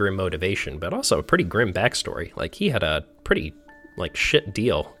 grim motivation, but also a pretty grim backstory. Like, he had a pretty, shit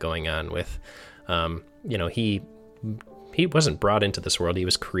deal going on with, he wasn't brought into this world. He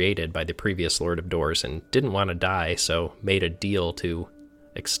was created by the previous Lord of Doors and didn't want to die, so made a deal to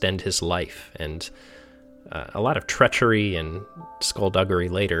extend his life, and a lot of treachery and skullduggery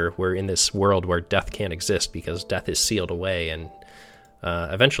later. We're in this world where death can't exist because death is sealed away, and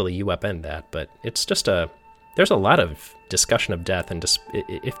eventually you upend that. But it's just there's a lot of discussion of death, and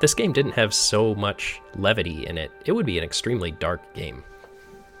if this game didn't have so much levity in it, it would be an extremely dark game.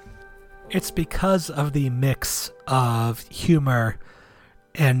 It's because of the mix of humor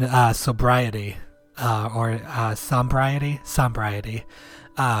and sobriety, or sombriety,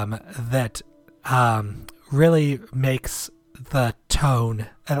 that really makes the tone,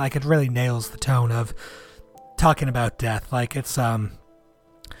 like it really nails the tone of talking about death. Like it's not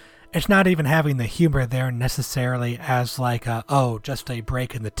even having the humor there necessarily as like just a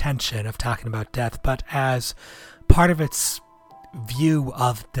break in the tension of talking about death, but as part of its view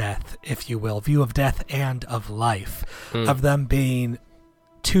of death, if you will, view of death and of life, of them being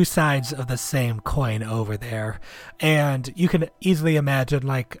two sides of the same coin over there. And you can easily imagine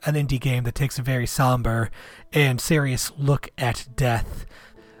like an indie game that takes a very somber and serious look at death,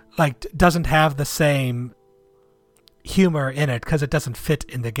 like doesn't have the same humor in it because it doesn't fit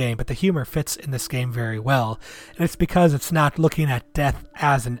in the game, but the humor fits in this game very well. And it's because it's not looking at death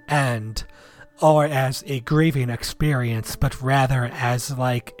as an end or as a grieving experience, but rather as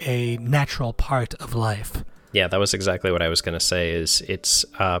like a natural part of life. Yeah, that was exactly what I was going to say, is it's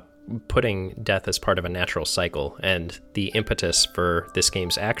putting death as part of a natural cycle, and the impetus for this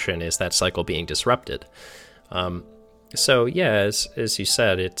game's action is that cycle being disrupted. So yeah, as you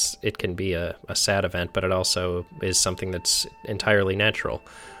said, it can be a sad event, but it also is something that's entirely natural.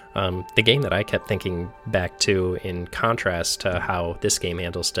 The game that I kept thinking back to in contrast to how this game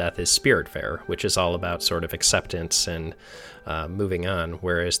handles death is Spiritfarer, which is all about sort of acceptance and moving on,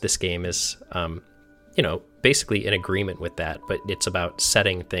 whereas this game is basically in agreement with that, but it's about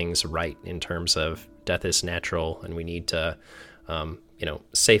setting things right in terms of death is natural, and we need to,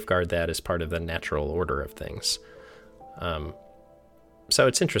 safeguard that as part of the natural order of things. So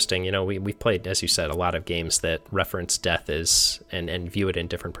it's interesting, we've played, as you said, a lot of games that reference death and view it in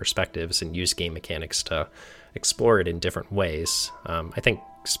different perspectives and use game mechanics to explore it in different ways. I think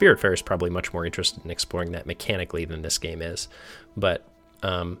Spiritfarer is probably much more interested in exploring that mechanically than this game is. But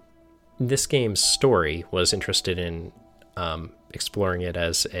this game's story was interested in exploring it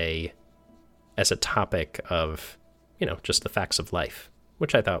as a topic of, just the facts of life,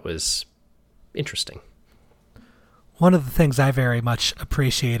 which I thought was interesting. One of the things I very much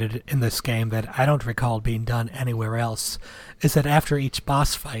appreciated in this game that I don't recall being done anywhere else is that after each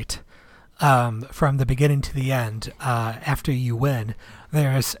boss fight, from the beginning to the end, after you win,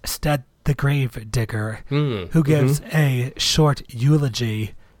 there's Stead the Grave Digger, who gives a short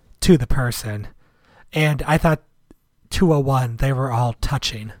eulogy to the person. And I thought 201, they were all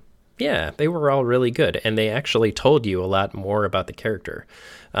touching. Yeah, they were all really good, and they actually told you a lot more about the character.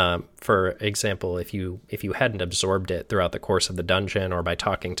 For example, if you hadn't absorbed it throughout the course of the dungeon or by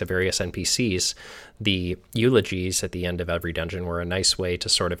talking to various NPCs, the eulogies at the end of every dungeon were a nice way to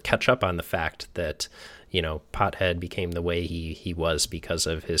sort of catch up on the fact that, Pothead became the way he was because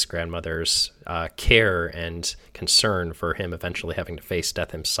of his grandmother's care and concern for him eventually having to face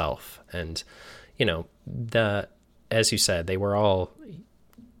death himself. And, as you said, they were all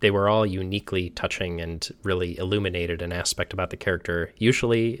uniquely touching and really illuminated an aspect about the character,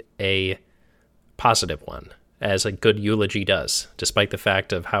 usually a positive one, as a good eulogy does, despite the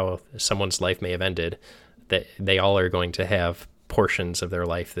fact of how someone's life may have ended, that they all are going to have portions of their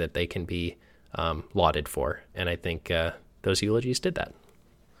life that they can be lauded for. And I think those eulogies did that.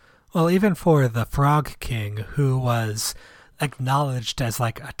 Well, even for the Frog King, who was acknowledged as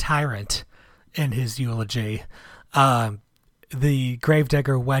like a tyrant in his eulogy, the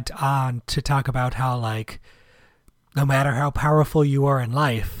Gravedigger went on to talk about how, like, no matter how powerful you are in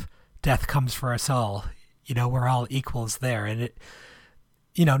life, death comes for us all. We're all equals there. And it,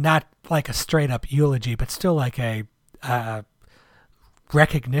 not like a straight up eulogy, but still like a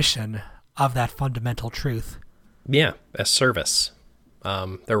recognition of that fundamental truth. Yeah, a service.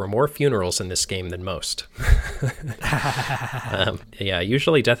 There were more funerals in this game than most.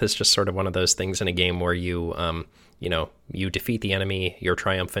 Usually death is just sort of one of those things in a game where you defeat the enemy, you're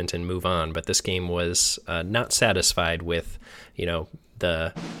triumphant and move on. But this game was not satisfied with,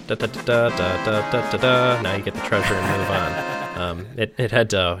 the da-da-da-da-da-da-da-da, now you get the treasure and move on. It had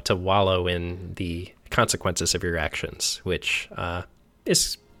to wallow in the consequences of your actions, which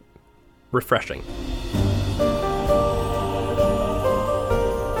is refreshing.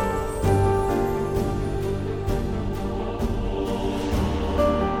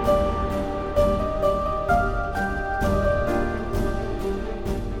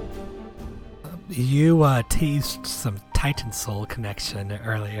 You teased some Titan Soul connection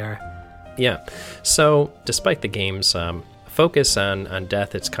earlier. Yeah. So, despite the game's focus on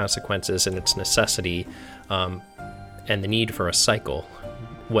death, its consequences, and its necessity, and the need for a cycle,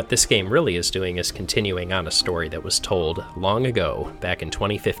 what this game really is doing is continuing on a story that was told long ago, back in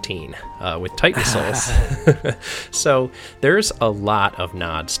 2015, with Titan Souls. So there's a lot of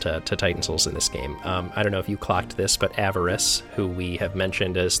nods to Titan Souls in this game. I don't know if you clocked this, but Avarice, who we have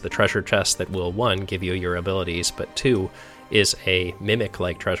mentioned as the treasure chest that will, 1, give you your abilities, but 2, is a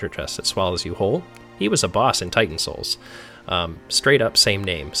mimic-like treasure chest that swallows you whole. He was a boss in Titan Souls. Straight up same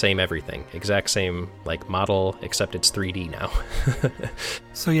name, same everything, exact same like model, except it's 3D now.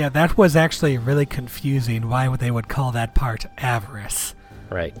 So yeah, that was actually really confusing why they would call that part Avarice.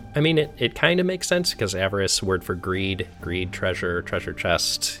 Right. I mean, it kind of makes sense because avarice, word for greed, treasure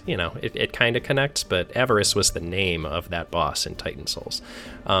chest, it kind of connects, but Avarice was the name of that boss in Titan Souls.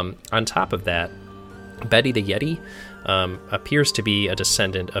 On top of that, Betty the Yeti appears to be a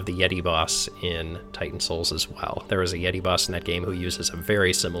descendant of the Yeti boss in Titan Souls as well. There is a Yeti boss in that game who uses a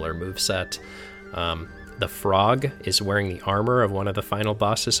very similar moveset. The frog is wearing the armor of one of the final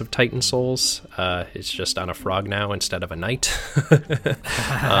bosses of Titan Souls. It's just on a frog now instead of a knight.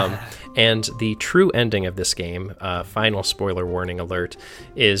 And the true ending of this game, final spoiler warning alert,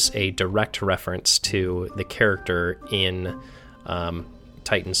 is a direct reference to the character in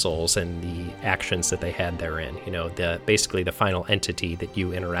Titan Souls and the actions that they had therein. Basically the final entity that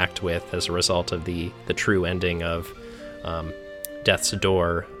you interact with as a result of the true ending of Death's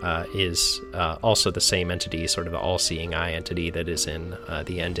Door is also the same entity, sort of the all-seeing eye entity that is in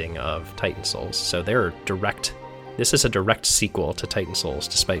the ending of Titan Souls. So this is a direct sequel to Titan Souls,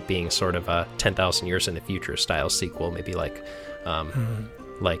 despite being sort of a 10,000 years in the future style sequel, maybe like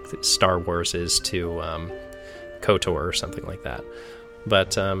Star Wars is to KOTOR or something like that.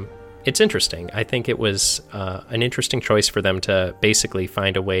 But it's interesting. I think it was an interesting choice for them to basically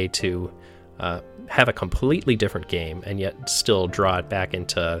find a way to have a completely different game and yet still draw it back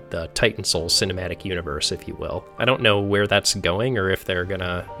into the Titan Souls cinematic universe, if you will. I don't know where that's going or if they're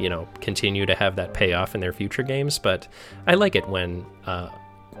gonna, continue to have that payoff in their future games, but I like it when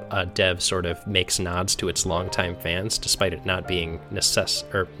a dev sort of makes nods to its longtime fans, despite it not being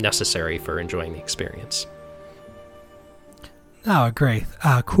necessary for enjoying the experience. Oh, great.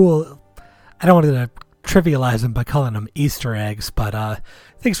 Cool. I don't want to trivialize them by calling them Easter eggs, but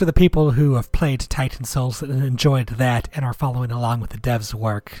thanks for the people who have played Titan Souls and enjoyed that and are following along with the dev's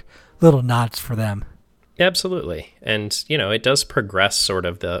work. Little nods for them. Absolutely. And, it does progress sort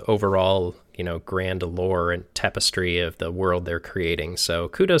of the overall, grand lore and tapestry of the world they're creating. So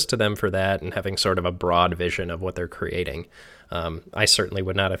kudos to them for that and having sort of a broad vision of what they're creating. I certainly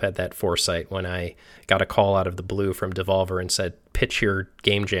would not have had that foresight when I got a call out of the blue from Devolver and said, pitch your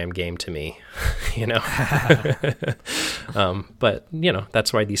Game Jam game to me, But,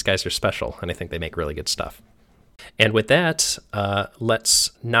 that's why these guys are special, and I think they make really good stuff. And with that,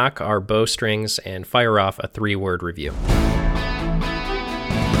 let's knock our bowstrings and fire off a 3-word review.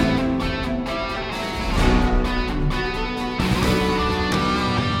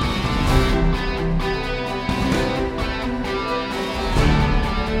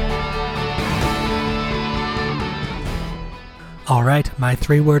 Alright, my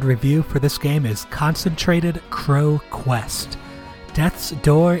 3-word review for this game is Concentrated Crow Quest. Death's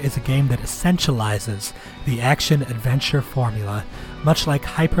Door is a game that essentializes the action-adventure formula, much like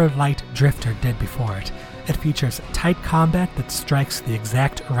Hyper Light Drifter did before it. It features tight combat that strikes the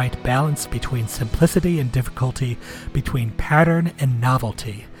exact right balance between simplicity and difficulty, between pattern and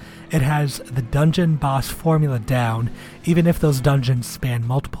novelty. It has the dungeon boss formula down, even if those dungeons span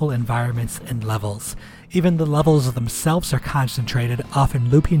multiple environments and levels. Even the levels themselves are concentrated, often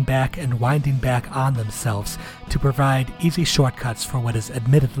looping back and winding back on themselves to provide easy shortcuts for what is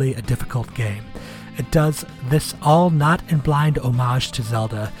admittedly a difficult game. It does this all not in blind homage to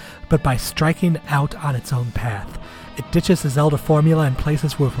Zelda, but by striking out on its own path. It ditches the Zelda formula in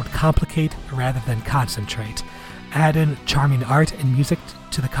places where it would complicate rather than concentrate. Add in charming art and music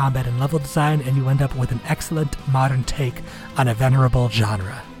to the combat and level design, and you end up with an excellent modern take on a venerable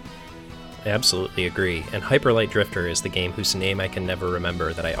genre. I absolutely agree, and Hyper Light Drifter is the game whose name I can never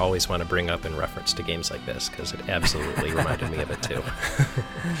remember that I always want to bring up in reference to games like this, because it absolutely reminded me of it too.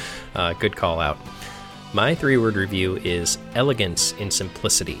 Good call out. My 3-word review is Elegance in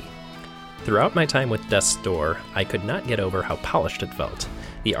Simplicity. Throughout my time with Death's Door, I could not get over how polished it felt.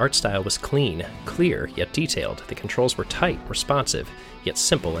 The art style was clean, clear, yet detailed. The controls were tight, responsive, yet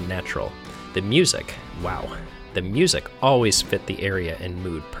simple and natural. The music, wow. The music always fit the area and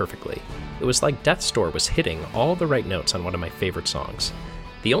mood perfectly. It was like Death's Door was hitting all the right notes on one of my favorite songs.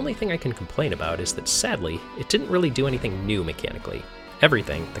 The only thing I can complain about is that, sadly, it didn't really do anything new mechanically.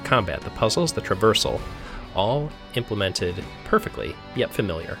 Everything, the combat, the puzzles, the traversal, all implemented perfectly, yet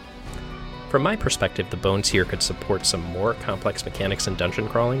familiar. From my perspective, the bones here could support some more complex mechanics in dungeon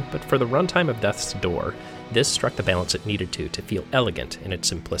crawling, but for the runtime of Death's Door, this struck the balance it needed to feel elegant in its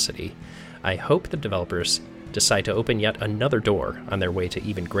simplicity. I hope the developers decide to open yet another door on their way to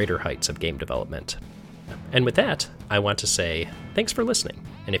even greater heights of game development. And with that, I want to say thanks for listening.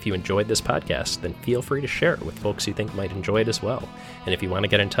 And if you enjoyed this podcast, then feel free to share it with folks you think might enjoy it as well. And if you want to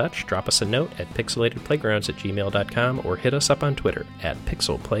get in touch, drop us a note at pixelatedplaygrounds@gmail.com or hit us up on Twitter at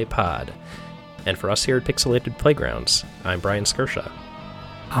pixelplaypod. And for us here at Pixelated Playgrounds, I'm Brian Skirsha.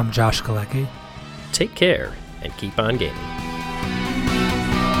 I'm Josh Galecki. Take care and keep on gaming.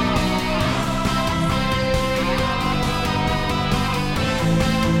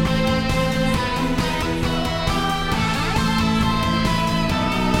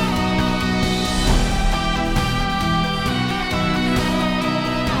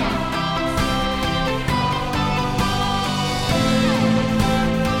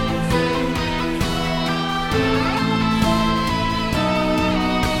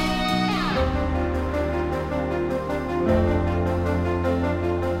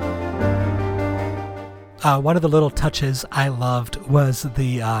 One of the little touches I loved was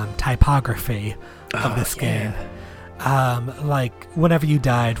the typography of this game. Like, whenever you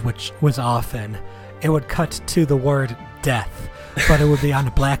died, which was often, it would cut to the word death, but it would be on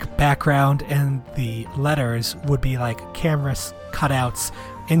a black background, and the letters would be like camera cutouts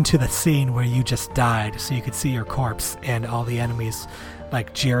into the scene where you just died, so you could see your corpse and all the enemies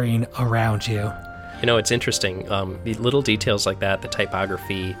like jeering around you. You know, it's interesting. The little details like that, the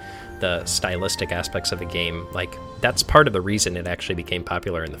typography, the stylistic aspects of a game, like, that's part of the reason it actually became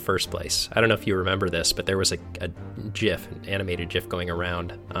popular in the first place. I don't know if you remember this, but there was a GIF, an animated GIF going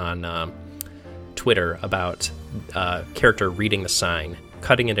around on Twitter about a character reading the sign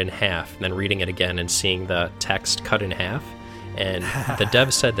cutting it in half and then reading it again and seeing the text cut in half. And the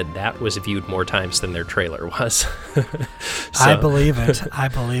dev said that was viewed more times than their trailer was. I believe it.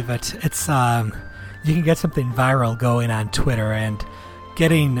 It's you can get something viral going on Twitter, and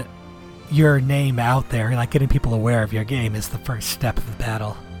getting your name out there, like getting people aware of your game, is the first step of the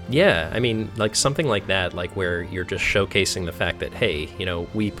battle. Yeah, I mean, like something like that, like where you're just showcasing the fact that, hey,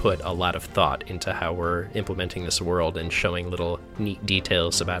 we put a lot of thought into how we're implementing this world and showing little neat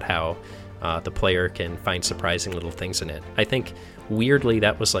details about how the player can find surprising little things in it. I think, weirdly,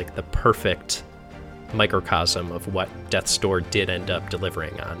 that was like the perfect microcosm of what Death's Door did end up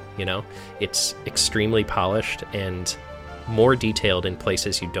delivering on. It's extremely polished and more detailed in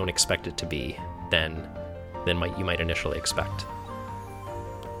places you don't expect it to be than you might initially expect.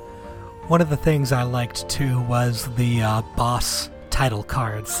 One of the things I liked too was the boss title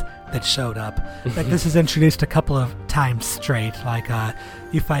cards that showed up. Like, this is introduced a couple of times straight. Like,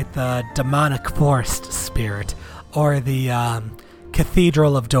 you fight the demonic forest spirit, or the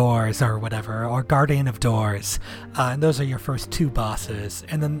Cathedral of Doors, or whatever, or Guardian of Doors. And those are your first two bosses.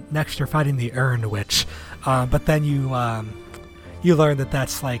 And then next you're fighting the Urn Witch. But then you learn that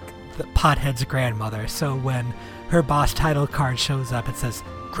that's like the Pothead's grandmother. So when her boss title card shows up, it says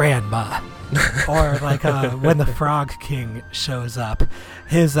Grandma. Or like when the Frog King shows up,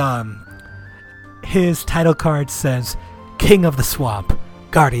 his title card says King of the Swamp,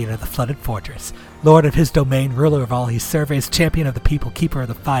 Guardian of the Flooded Fortress, Lord of his domain, ruler of all he surveys, champion of the people, keeper of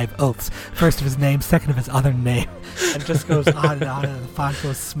the 5 oaths, first of his name, second of his other name, and just goes on and on, and the font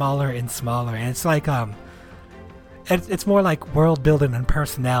goes smaller and smaller, and it's like it's more like world building and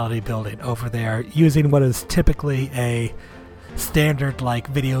personality building over there, using what is typically a standard like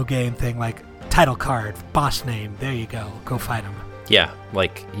video game thing, like title card, boss name, there you go fight him. Yeah,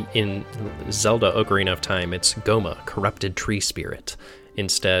 like in Zelda Ocarina of Time, it's Goma, corrupted tree spirit.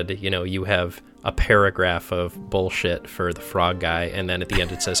 Instead, you have a paragraph of bullshit for the frog guy, and then at the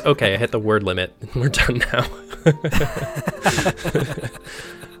end it says, okay, I hit the word limit, we're done now.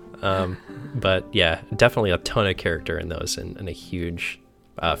 But yeah, definitely a ton of character in those, and a huge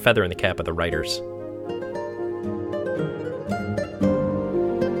feather in the cap of the writers